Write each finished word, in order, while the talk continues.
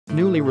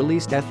Newly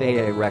released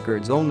FAA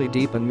records only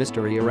deepen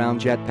mystery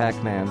around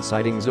jetpack man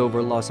sightings over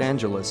Los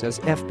Angeles as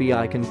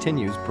FBI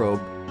continues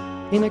probe.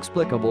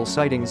 Inexplicable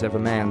sightings of a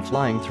man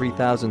flying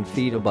 3,000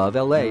 feet above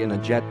LA in a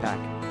jetpack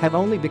have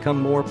only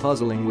become more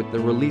puzzling with the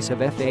release of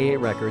FAA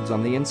records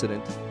on the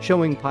incident,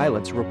 showing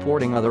pilots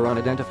reporting other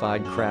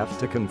unidentified craft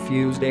to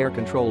confused air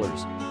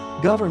controllers.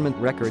 Government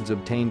records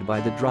obtained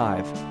by the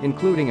drive,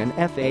 including an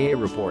FAA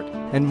report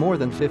and more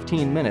than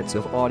 15 minutes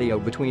of audio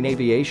between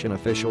aviation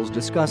officials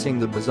discussing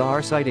the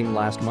bizarre sighting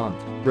last month,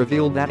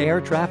 revealed that air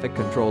traffic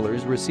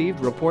controllers received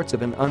reports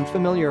of an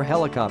unfamiliar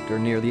helicopter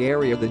near the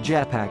area the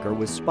jetpacker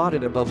was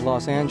spotted above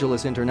Los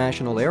Angeles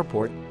International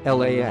Airport,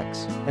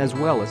 LAX, as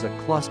well as a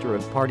cluster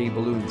of party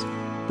balloons.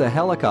 The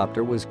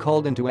helicopter was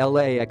called into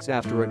LAX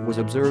after it was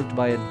observed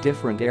by a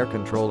different air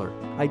controller,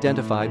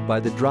 identified by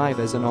the drive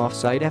as an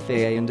offsite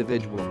FAA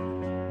individual.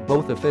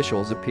 Both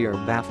officials appear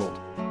baffled.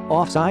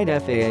 Offsite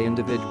FAA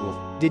individual,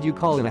 did you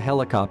call in a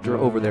helicopter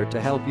over there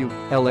to help you?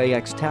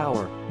 LAX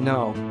tower,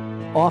 no.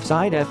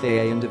 Offsite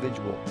FAA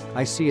individual,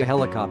 I see a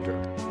helicopter.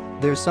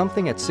 There's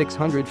something at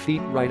 600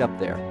 feet right up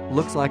there,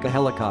 looks like a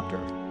helicopter.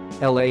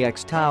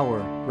 LAX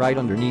tower, right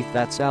underneath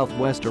that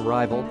southwest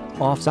arrival.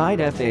 Offsite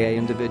FAA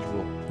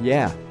individual,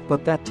 yeah,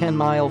 but that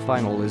 10-mile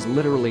final is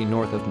literally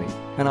north of me,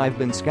 and I've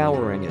been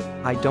scouring it,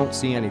 I don't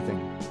see anything.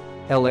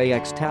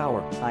 LAX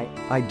tower,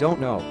 I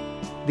don't know.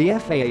 The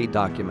FAA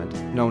document,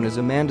 known as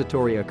a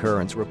mandatory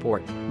occurrence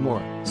report,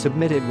 MOR,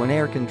 submitted when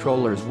air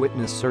controllers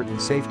witness certain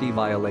safety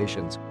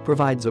violations,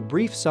 provides a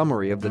brief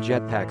summary of the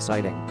jetpack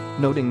sighting,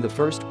 noting the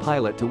first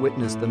pilot to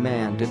witness the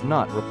man did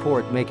not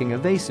report making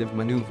evasive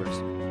maneuvers.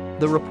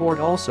 The report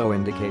also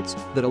indicates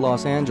that a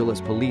Los Angeles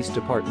Police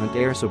Department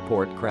air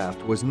support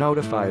craft was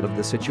notified of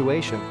the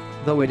situation,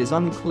 though it is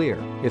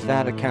unclear if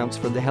that accounts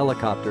for the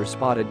helicopter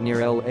spotted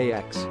near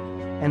LAX.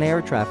 An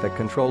air traffic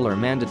controller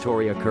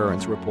mandatory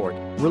occurrence report,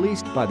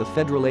 released by the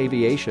Federal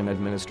Aviation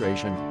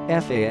Administration,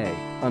 FAA,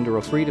 under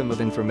a Freedom of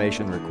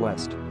Information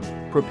request.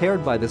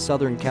 Prepared by the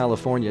Southern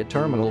California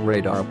Terminal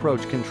Radar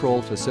Approach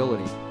Control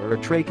Facility, or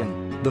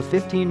TRACON, the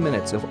 15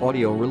 minutes of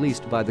audio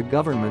released by the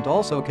government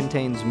also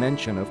contains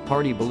mention of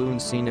party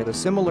balloons seen at a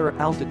similar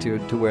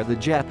altitude to where the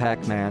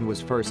jetpack man was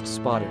first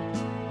spotted.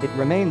 It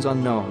remains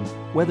unknown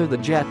whether the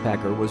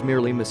jetpacker was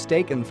merely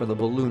mistaken for the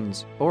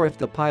balloons or if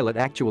the pilot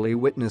actually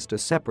witnessed a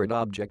separate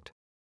object.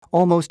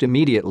 Almost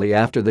immediately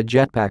after the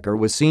jetpacker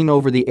was seen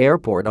over the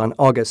airport on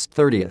August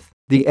 30th,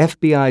 the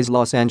FBI's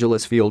Los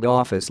Angeles field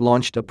office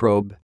launched a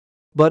probe.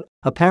 But,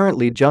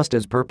 apparently just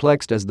as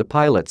perplexed as the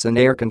pilots and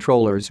air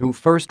controllers who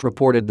first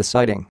reported the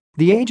sighting,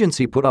 the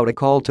agency put out a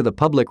call to the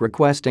public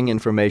requesting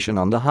information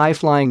on the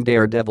high-flying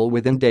daredevil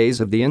within days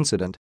of the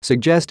incident,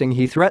 suggesting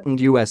he threatened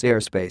U.S.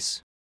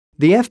 airspace.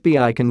 The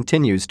FBI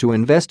continues to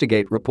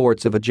investigate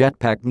reports of a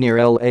jetpack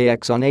near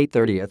LAX on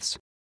 8/30.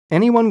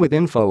 Anyone with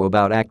info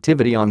about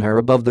activity on or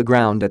above the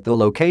ground at the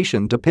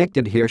location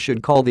depicted here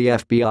should call the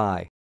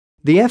FBI.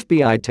 The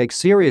FBI takes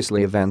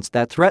seriously events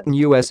that threaten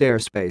U.S.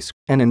 airspace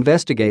and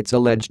investigates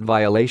alleged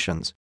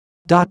violations.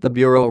 The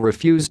Bureau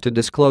refused to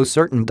disclose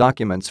certain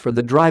documents for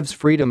the drive's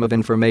Freedom of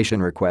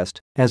Information request,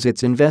 as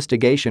its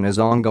investigation is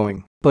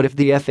ongoing, but if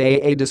the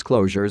FAA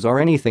disclosures are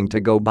anything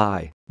to go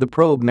by, the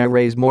probe may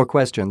raise more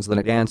questions than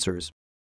it answers.